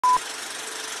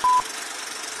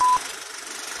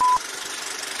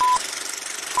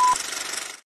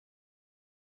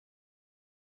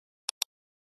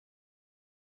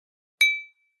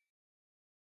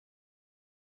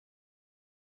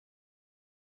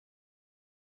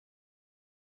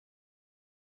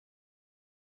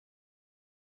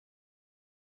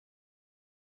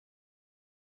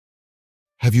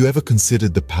Have you ever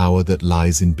considered the power that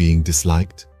lies in being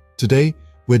disliked? Today,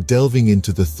 we're delving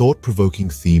into the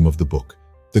thought-provoking theme of the book,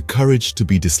 the courage to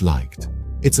be disliked.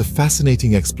 It's a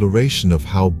fascinating exploration of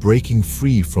how breaking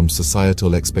free from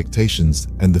societal expectations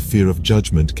and the fear of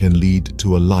judgment can lead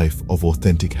to a life of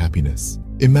authentic happiness.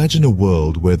 Imagine a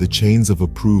world where the chains of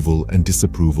approval and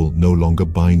disapproval no longer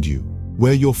bind you,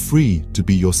 where you're free to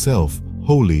be yourself,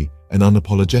 wholly and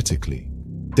unapologetically.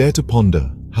 Dare to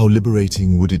ponder, how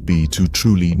liberating would it be to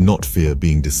truly not fear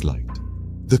being disliked?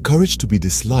 The Courage to be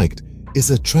Disliked is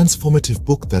a transformative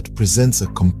book that presents a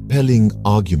compelling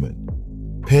argument.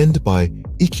 Penned by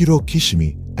Ichiro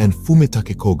Kishimi and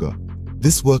Fumitake Koga,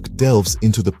 this work delves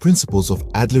into the principles of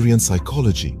Adlerian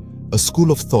psychology, a school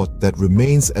of thought that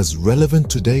remains as relevant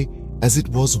today as it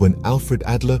was when Alfred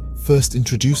Adler first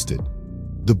introduced it.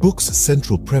 The book's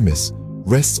central premise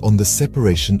rests on the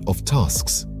separation of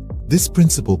tasks. This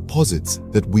principle posits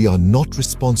that we are not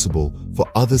responsible for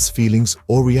others' feelings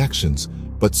or reactions,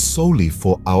 but solely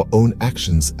for our own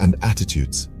actions and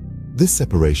attitudes. This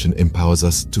separation empowers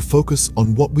us to focus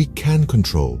on what we can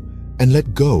control and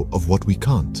let go of what we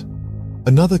can't.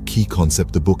 Another key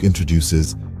concept the book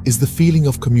introduces is the feeling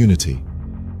of community.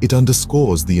 It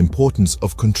underscores the importance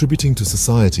of contributing to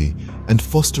society and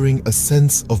fostering a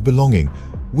sense of belonging,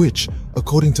 which,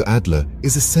 according to Adler,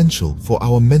 is essential for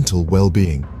our mental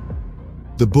well-being.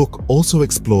 The book also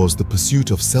explores the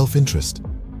pursuit of self-interest,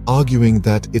 arguing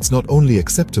that it's not only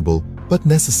acceptable but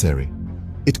necessary.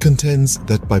 It contends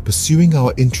that by pursuing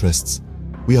our interests,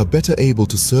 we are better able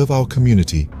to serve our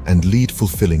community and lead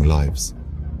fulfilling lives.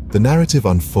 The narrative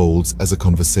unfolds as a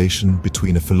conversation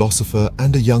between a philosopher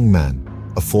and a young man,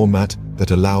 a format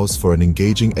that allows for an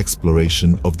engaging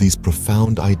exploration of these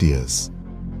profound ideas.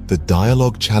 The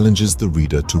dialogue challenges the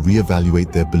reader to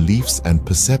reevaluate their beliefs and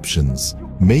perceptions,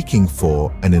 making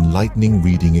for an enlightening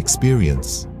reading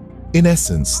experience. In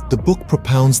essence, the book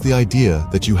propounds the idea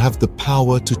that you have the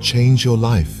power to change your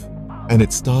life, and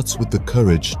it starts with the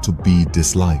courage to be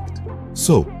disliked.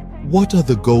 So, what are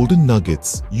the golden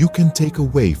nuggets you can take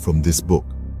away from this book?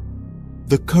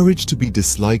 The Courage to be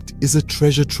Disliked is a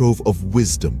treasure trove of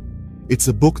wisdom. It's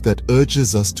a book that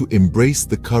urges us to embrace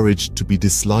the courage to be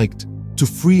disliked, to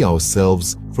free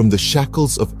ourselves from the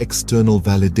shackles of external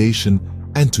validation,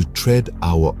 and to tread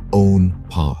our own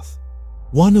path.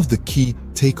 One of the key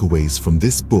takeaways from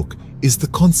this book is the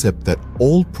concept that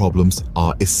all problems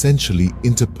are essentially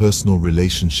interpersonal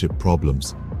relationship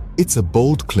problems. It's a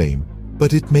bold claim,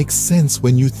 but it makes sense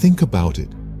when you think about it.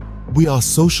 We are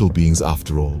social beings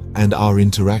after all, and our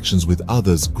interactions with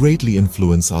others greatly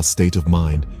influence our state of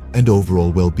mind and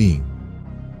overall well-being.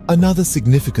 Another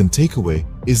significant takeaway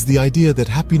is the idea that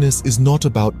happiness is not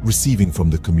about receiving from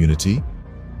the community,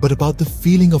 but about the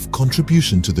feeling of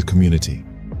contribution to the community.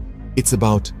 It's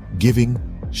about giving,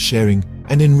 sharing,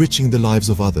 and enriching the lives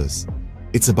of others.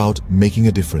 It's about making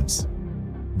a difference.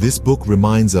 This book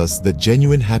reminds us that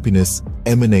genuine happiness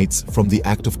emanates from the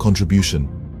act of contribution,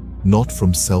 not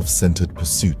from self-centered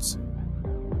pursuits.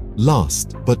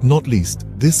 Last but not least,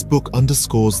 this book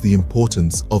underscores the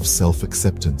importance of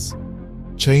self-acceptance.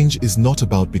 Change is not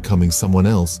about becoming someone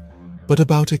else, but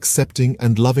about accepting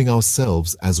and loving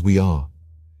ourselves as we are.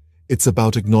 It's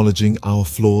about acknowledging our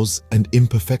flaws and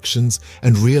imperfections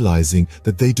and realizing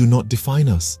that they do not define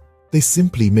us. They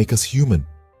simply make us human.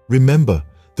 Remember,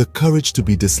 the courage to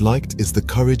be disliked is the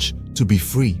courage to be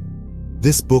free.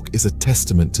 This book is a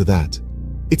testament to that.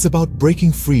 It's about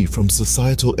breaking free from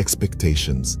societal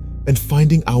expectations and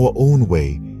finding our own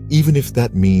way, even if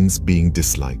that means being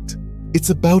disliked. It's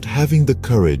about having the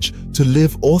courage to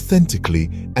live authentically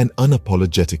and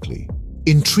unapologetically.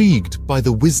 Intrigued by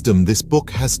the wisdom this book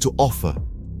has to offer?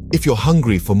 If you're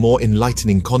hungry for more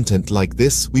enlightening content like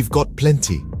this, we've got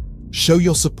plenty. Show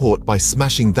your support by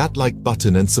smashing that like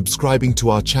button and subscribing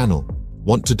to our channel.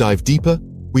 Want to dive deeper?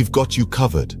 We've got you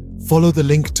covered. Follow the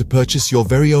link to purchase your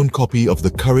very own copy of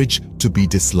The Courage to be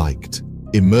Disliked.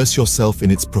 Immerse yourself in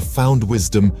its profound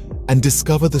wisdom and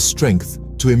discover the strength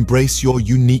to embrace your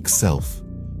unique self.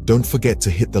 Don't forget to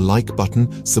hit the like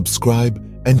button, subscribe,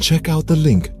 and check out the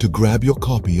link to grab your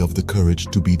copy of The Courage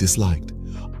to be Disliked.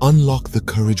 Unlock the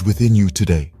courage within you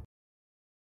today.